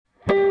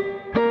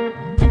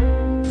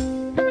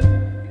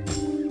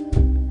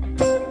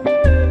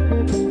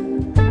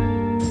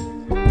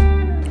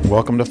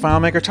Welcome to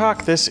FileMaker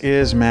Talk. This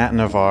is Matt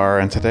Navarre,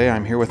 and today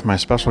I'm here with my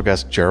special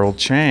guest, Gerald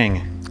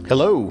Chang.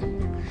 Hello.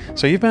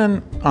 So you've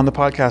been on the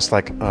podcast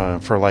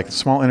for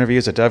small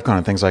interviews at DevCon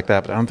and things like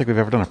that, but I don't think we've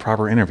ever done a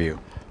proper interview.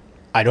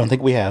 I don't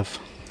think we have.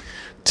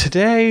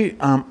 Today,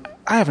 I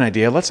have an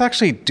idea. Let's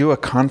actually do a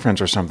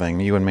conference or something,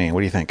 you and me.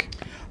 What do you think?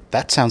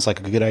 That sounds like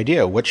a good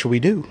idea. What should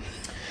we do?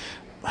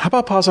 How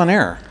about Pause on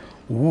Error?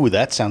 Ooh,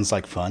 that sounds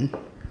like fun.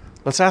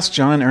 Let's ask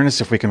John and Ernest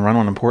if we can run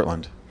one in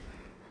Portland.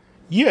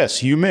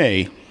 Yes, you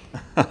may.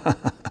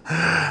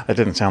 That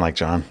didn't sound like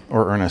John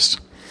or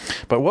Ernest.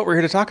 But what we're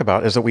here to talk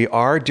about is that we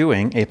are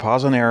doing a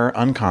Pause on Error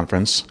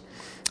unconference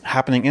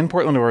happening in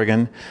Portland,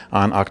 Oregon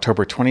on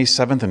October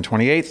 27th and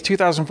 28th,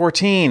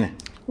 2014.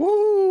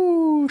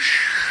 Woo!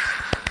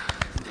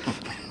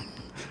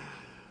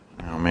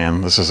 Oh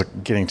man, this is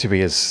getting to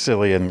be as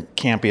silly and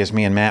campy as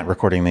me and Matt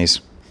recording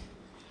these.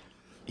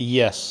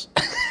 Yes.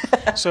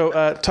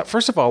 So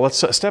first of all,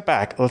 let's step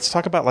back. Let's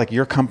talk about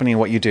your company,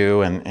 what you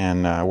do,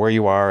 and where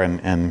you are,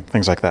 and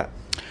things like that.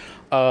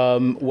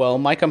 Well,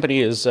 my company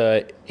is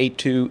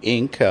 82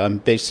 Inc. I'm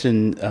based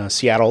in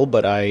Seattle,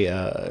 but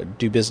I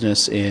do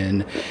business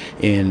in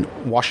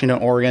Washington,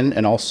 Oregon,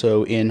 and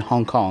also in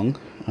Hong Kong,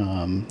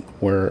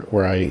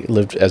 where I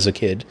lived as a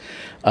kid.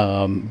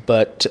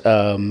 But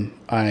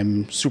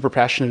I'm super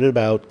passionate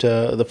about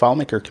the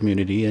FileMaker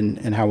community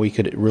and how we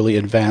could really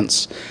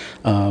advance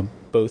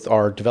both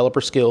our developer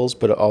skills,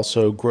 but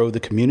also grow the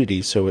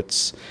community. So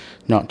it's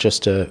not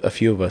just a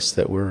few of us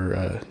that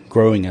we're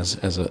growing as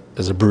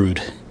a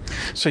brood.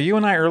 So you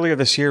and I earlier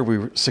this year,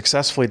 we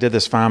successfully did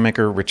this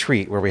FileMaker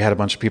retreat where we had a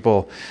bunch of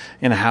people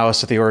in a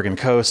house at the Oregon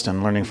coast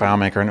and learning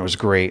FileMaker, and it was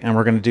great. And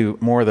we're going to do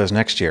more of those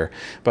next year.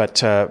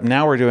 But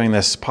now we're doing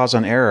this Pause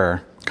on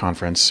Error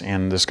conference,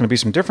 and there's going to be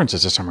some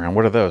differences this time around.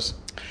 What are those?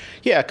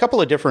 Yeah, a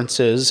couple of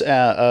differences.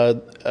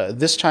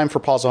 This time for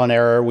Pause on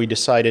Error, we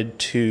decided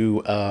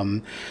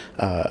to,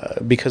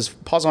 because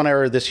Pause on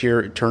Error this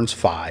year turns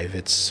 5.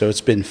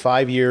 It's been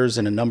 5 years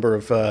and a number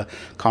of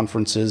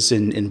conferences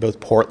in both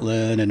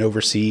Portland and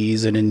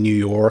overseas and in New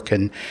York,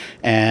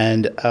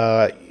 and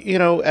you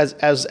know,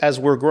 as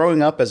we're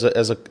growing up as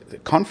a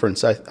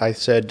conference, I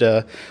said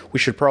we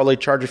should probably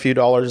charge a few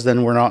dollars,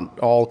 then we're not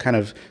all kind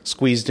of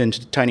squeezed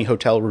into tiny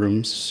hotel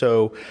rooms.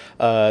 So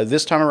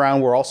this time around,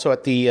 we're also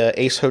at the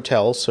Ace Hotel,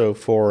 so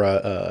for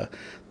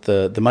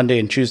the Monday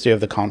and Tuesday of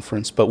the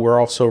conference, but we're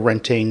also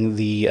renting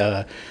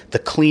the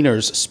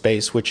cleaners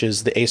space, which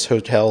is the Ace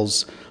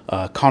Hotel's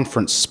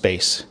conference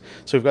space.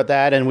 So we've got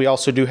that, and we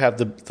also do have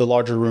the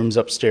larger rooms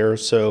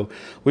upstairs. So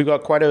we've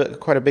got quite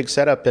a big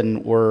setup,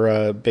 and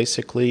we're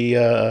basically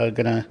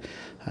gonna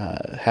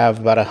have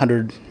about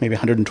 100, maybe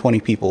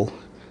 120 people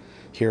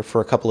here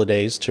for a couple of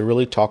days to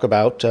really talk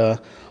about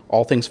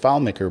all things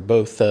FileMaker,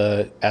 both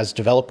as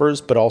developers,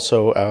 but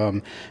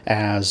also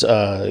as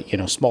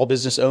small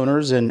business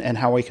owners, and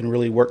how we can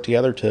really work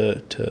together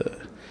to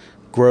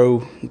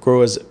grow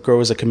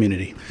as a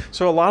community.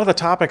 So a lot of the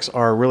topics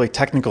are really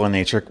technical in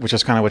nature, which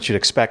is kind of what you'd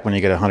expect when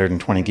you get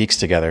 120 geeks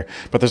together.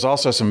 But there's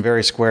also some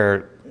very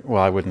square,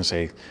 well, I wouldn't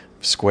say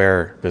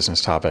square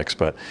business topics,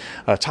 but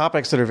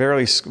topics that are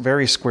very,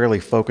 very squarely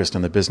focused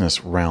in the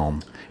business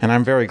realm. And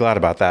I'm very glad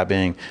about that,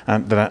 being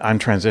that I'm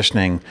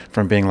transitioning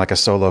from being like a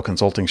solo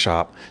consulting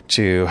shop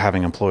to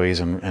having employees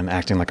and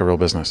acting like a real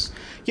business.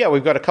 Yeah,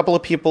 we've got a couple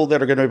of people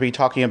that are going to be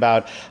talking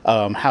about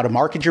how to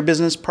market your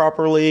business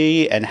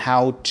properly and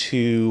how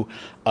to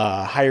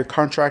hire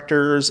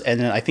contractors, and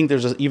then I think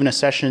there's even a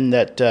session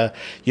that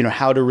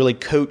how to really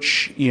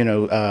coach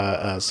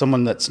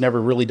someone that's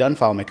never really done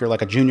FileMaker,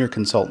 like a junior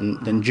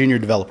consultant and junior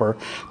developer,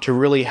 to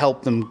really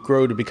help them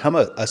grow to become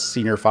a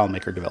senior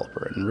FileMaker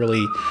developer, and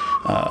really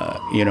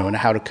and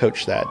how to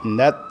coach that. And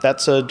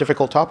that's a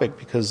difficult topic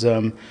because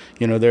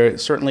they're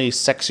certainly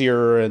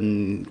sexier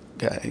and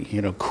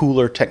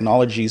cooler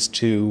technologies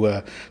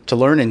to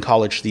learn in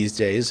college these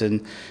days,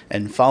 and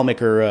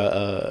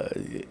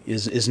FileMaker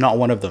is not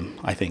one of them,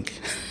 I think.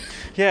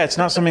 Yeah, it's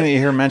not something that you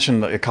hear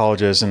mentioned at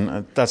colleges,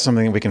 and that's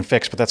something that we can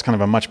fix, but that's kind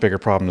of a much bigger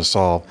problem to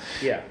solve.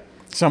 Yeah.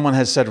 Someone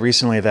has said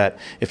recently that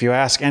if you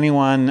ask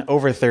anyone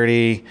over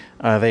 30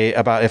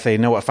 if they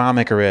know what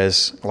FileMaker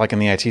is, like in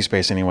the IT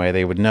space anyway,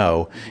 they would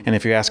know. And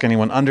if you ask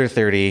anyone under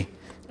 30,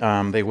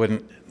 they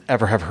wouldn't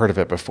ever have heard of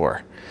it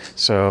before.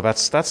 So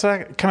that's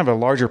kind of a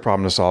larger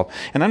problem to solve.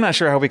 And I'm not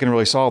sure how we can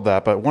really solve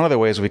that, but one of the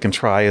ways we can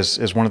try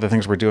is one of the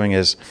things we're doing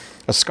is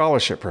a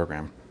scholarship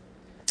program.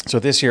 So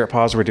this year at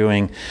Pause, we're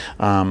going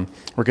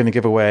to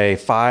give away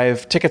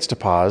 5 tickets to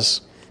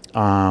Pause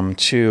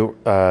to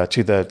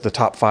the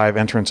top 5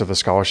 entrants of the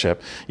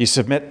scholarship. You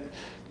submit,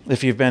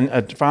 if you've been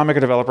a FileMaker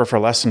developer for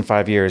less than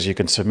 5 years, you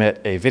can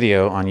submit a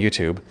video on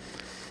YouTube,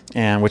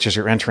 and which is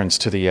your entrance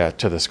to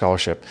the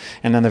scholarship.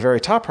 And then the very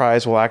top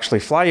prize will actually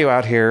fly you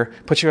out here,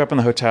 put you up in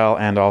the hotel,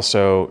 and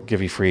also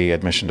give you free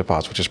admission to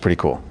Pause, which is pretty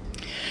cool.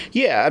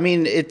 Yeah, I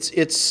mean it's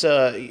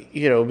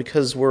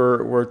because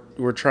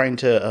we're trying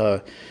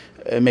to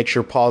make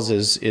sure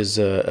Pause is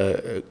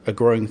a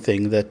growing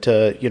thing. That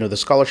the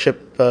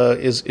scholarship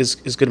is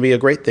going to be a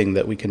great thing,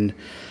 that we can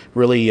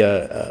really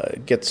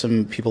get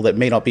some people that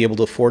may not be able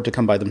to afford to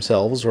come by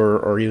themselves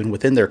or even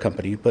within their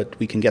company, but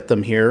we can get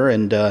them here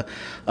and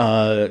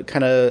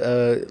kind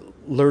of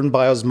learn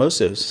by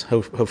osmosis,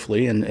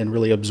 hopefully, and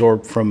really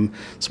absorb from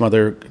some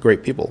other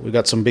great people. We've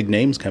got some big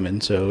names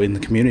coming in the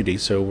community,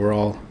 so we're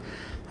all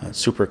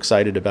super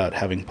excited about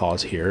having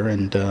Pause here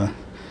and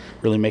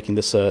really making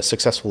this a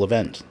successful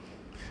event.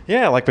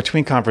 Yeah, like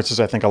between conferences,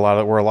 I think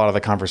where a lot of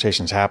the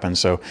conversations happen.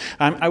 So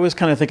I was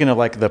kind of thinking of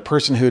like the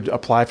person who'd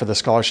apply for the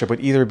scholarship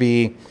would either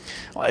be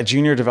a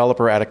junior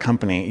developer at a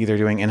company, either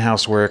doing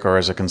in-house work or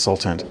as a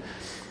consultant,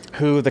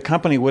 who the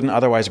company wouldn't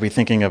otherwise be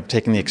thinking of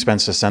taking the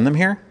expense to send them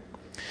here.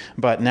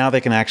 But now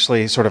they can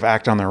actually sort of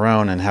act on their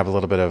own and have a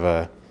little bit of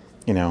a,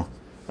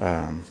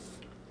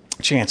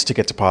 chance to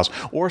get to Pause.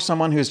 Or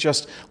someone who's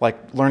just like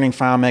learning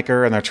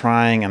FileMaker and they're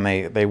trying and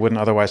they wouldn't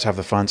otherwise have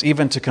the funds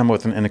even to come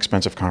with an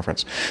inexpensive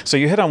conference. So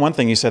you hit on one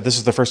thing. You said this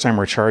is the first time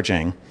we're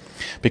charging,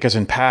 because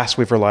in past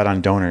we've relied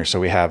on donors. So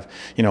we have,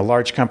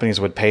 large companies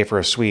would pay for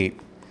a suite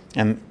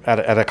and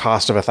at a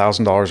cost of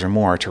 $1,000 or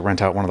more to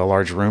rent out one of the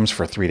large rooms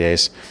for 3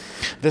 days.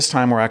 This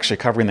time we're actually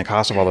covering the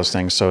cost of all those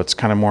things, so it's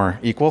kind of more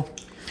equal.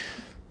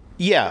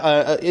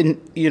 Yeah,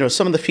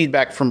 some of the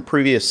feedback from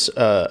previous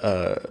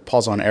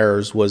Pause on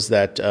Errors was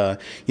that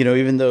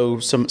even though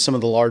some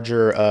of the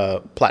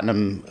larger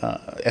Platinum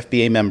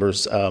FBA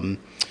members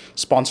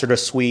sponsored a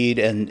suite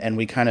and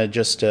we kind of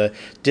just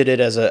did it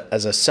as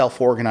a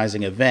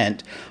self-organizing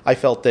event, I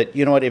felt that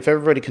if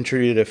everybody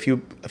contributed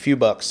a few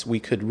bucks, we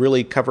could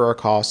really cover our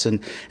costs,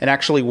 and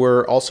actually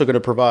we're also going to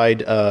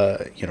provide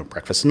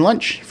breakfast and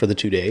lunch for the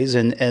 2 days,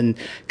 and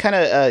kind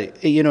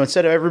of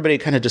instead of everybody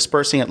kind of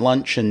dispersing at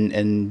lunch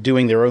and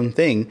doing their own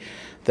thing,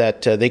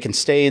 that they can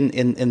stay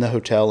in the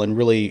hotel and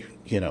really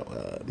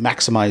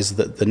maximize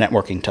the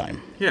networking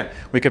time. Yeah,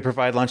 we could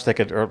provide lunch.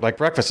 Or like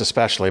breakfast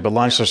especially, but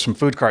lunch, there's some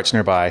food carts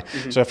nearby.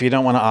 Mm-hmm. So if you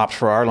don't want to opt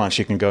for our lunch,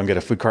 you can go and get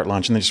a food cart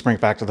lunch and then just bring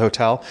it back to the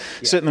hotel,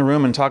 sit in the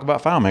room and talk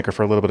about FileMaker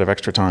for a little bit of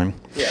extra time.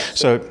 Yeah.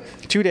 So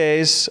 2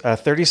 days,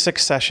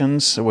 36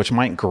 sessions, which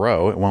might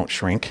grow, it won't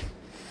shrink.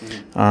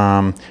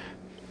 Mm-hmm.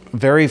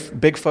 Very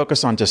big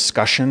focus on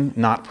discussion,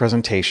 not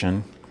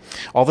presentation.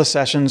 All the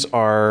sessions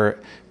are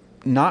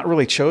not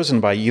really chosen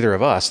by either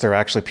of us. They're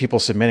actually people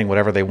submitting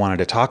whatever they wanted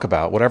to talk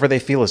about, whatever they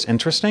feel is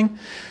interesting.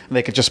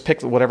 They could just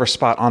pick whatever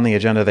spot on the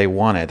agenda they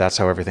wanted. That's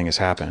how everything has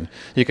happened.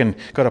 You can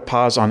go to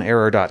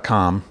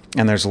pauseonerror.com,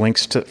 and there's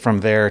links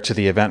from there to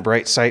the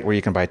Eventbrite site where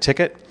you can buy a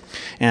ticket,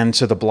 and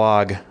to the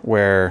blog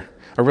or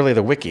really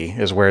the wiki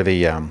is where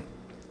the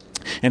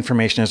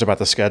information is about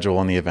the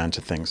schedule and the event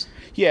and things.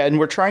 Yeah, and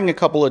we're trying a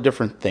couple of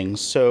different things.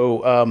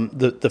 So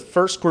the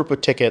first group of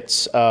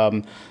tickets,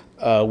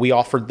 we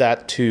offered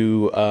that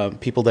to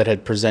people that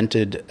had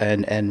presented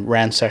and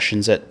ran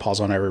sessions at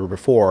Pause on Error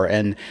before,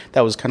 and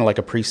that was kind of like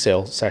a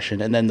pre-sale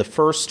session. And then the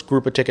first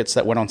group of tickets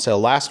that went on sale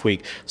last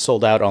week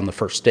sold out on the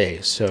first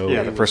day. So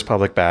yeah, the first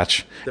public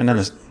batch, and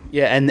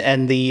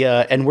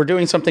we're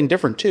doing something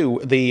different too.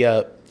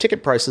 The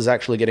ticket price is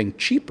actually getting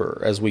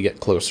cheaper as we get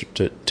closer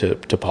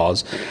to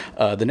Pause.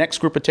 The next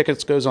group of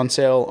tickets goes on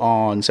sale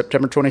on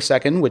September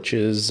 22nd, which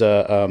is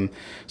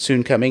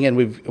soon coming, and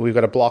we've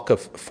got a block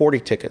of 40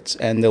 tickets,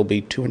 and they'll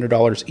be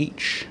 $200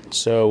 each.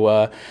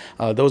 So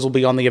those will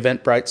be on the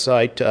Eventbrite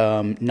site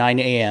 9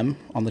 a.m.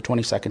 on the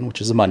 22nd,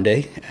 which is a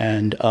Monday,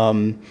 and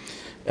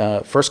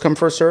first come,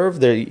 first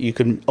serve. You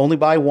can only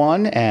buy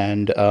one,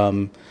 and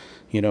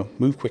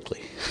move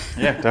quickly.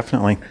 Yeah,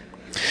 definitely.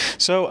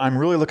 So I'm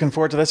really looking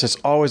forward to this. It's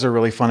always a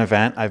really fun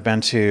event. I've been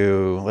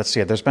to,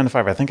 there's been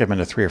 5. I think I've been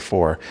to 3 or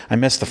 4. I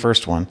missed the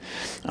first one.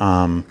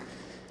 But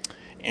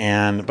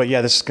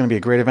yeah, this is going to be a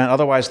great event.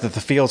 Otherwise, the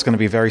field's going to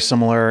be very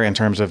similar in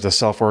terms of the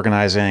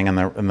self-organizing and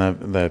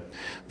the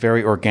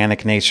very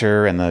organic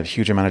nature and the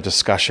huge amount of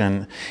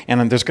discussion. And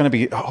then there's going to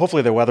be,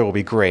 hopefully the weather will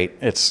be great.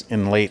 It's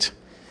in late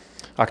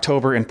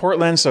October in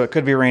Portland, so it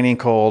could be rainy,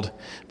 cold,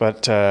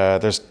 but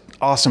there's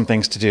awesome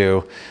things to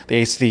do.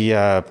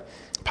 The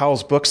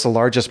Powell's Books, the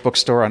largest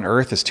bookstore on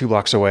earth, is 2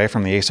 blocks away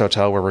from the Ace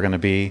Hotel where we're going to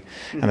be,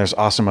 and there's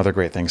awesome other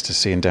great things to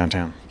see in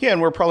downtown. Yeah,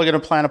 and we're probably going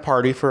to plan a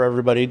party for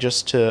everybody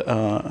just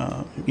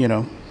to,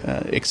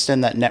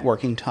 extend that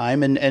networking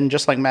time. And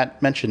just like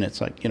Matt mentioned, it's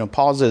like,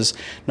 Pause is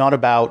not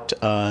about,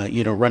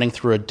 running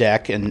through a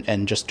deck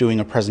and just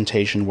doing a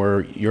presentation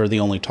where you're the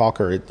only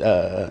talker.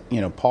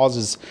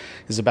 Pause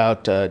is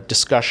about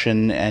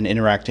discussion and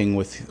interacting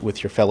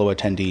with your fellow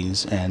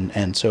attendees.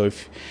 And so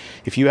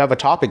if you have a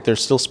topic,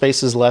 there's still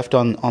spaces left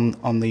on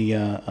the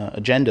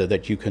agenda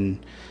that you can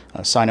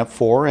sign up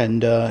for,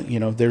 and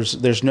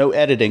there's no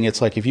editing.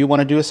 It's like if you want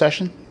to do a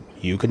session,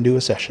 you can do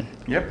a session.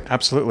 Yep,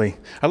 absolutely.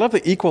 I love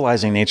the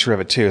equalizing nature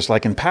of it too. It's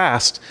like in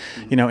past,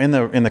 in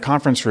the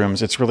conference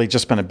rooms, it's really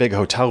just been a big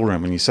hotel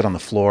room, and you sit on the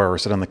floor or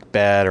sit on the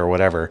bed or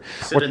whatever.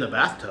 Sit in the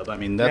bathtub. I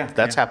mean,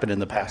 that's happened in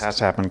the past. That's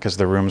happened because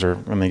the rooms are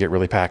when they get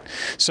really packed.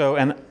 So,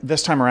 and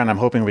this time around, I'm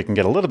hoping we can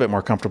get a little bit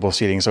more comfortable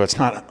seating, so it's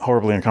not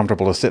horribly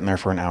uncomfortable to sit in there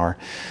for an hour.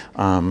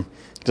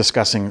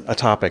 discussing a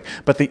topic.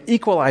 But the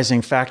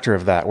equalizing factor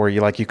of that, where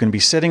you can be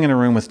sitting in a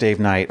room with Dave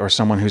Knight or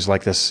someone who's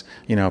like this,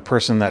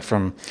 person that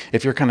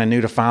if you're kind of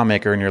new to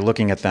FileMaker and you're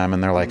looking at them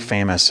and they're like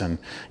famous and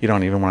you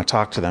don't even want to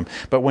talk to them.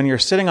 But when you're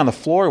sitting on the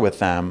floor with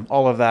them,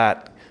 all of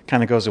that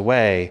kind of goes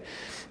away.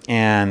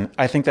 And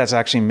I think that's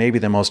actually maybe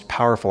the most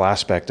powerful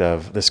aspect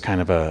of this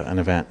kind of an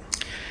event.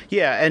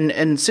 Yeah,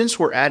 and since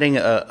we're adding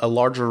a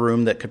larger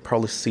room that could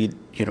probably seat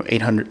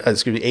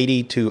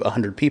 80 to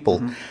 100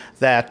 people,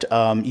 that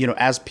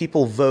as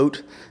people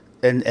vote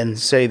and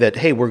say that,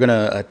 hey, we're going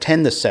to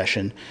attend this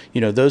session,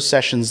 those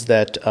sessions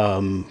that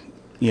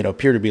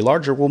appear to be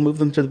larger, we'll move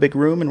them to the big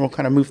room and we'll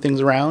kind of move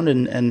things around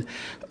and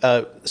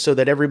so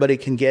that everybody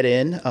can get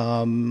in,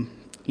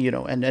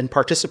 and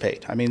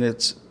participate. I mean,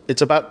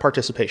 it's about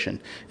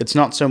participation. It's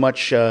not so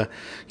much,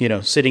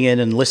 sitting in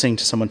and listening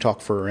to someone talk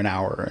for an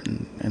hour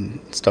and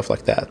stuff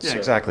like that. Yeah,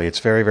 exactly. It's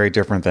very, very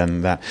different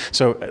than that.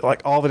 So,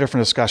 like, all the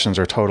different discussions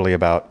are totally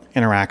about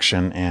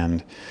interaction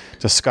and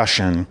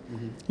discussion.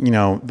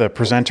 The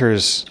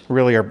presenters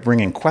really are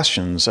bringing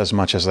questions as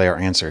much as they are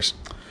answers.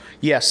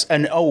 Yes.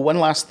 And, one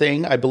last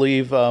thing. I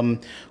believe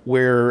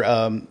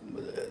we're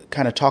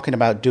kind of talking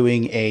about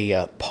doing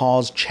a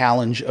pause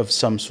challenge of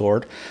some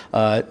sort,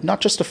 not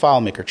just a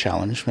FileMaker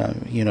challenge.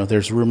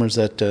 There's rumors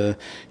that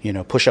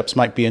push-ups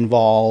might be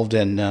involved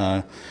and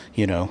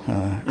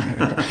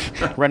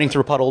running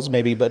through puddles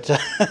maybe, but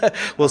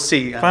we'll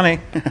see.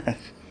 Funny.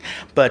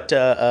 But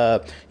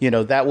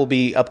that will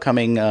be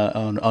upcoming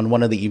on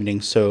one of the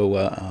evenings.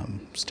 So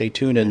stay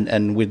tuned,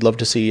 and we'd love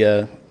to see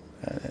as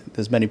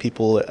many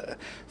people,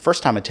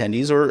 first-time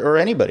attendees or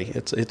anybody.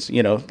 It's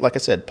like I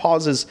said,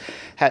 Pause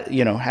had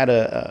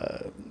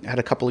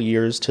a couple of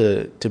years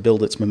to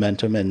build its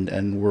momentum,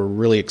 and we're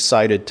really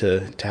excited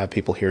to have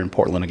people here in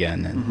Portland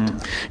again.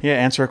 And Yeah,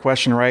 answer a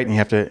question right, and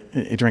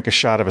you drink a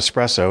shot of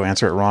espresso.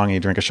 Answer it wrong, and you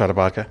drink a shot of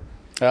vodka.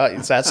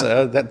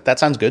 That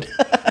sounds good.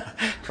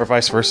 Or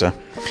vice versa.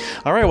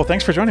 All right. Well,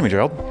 thanks for joining me,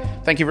 Gerald.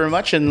 Thank you very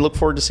much, and look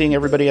forward to seeing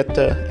everybody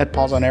at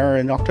Pause on Error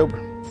in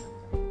October.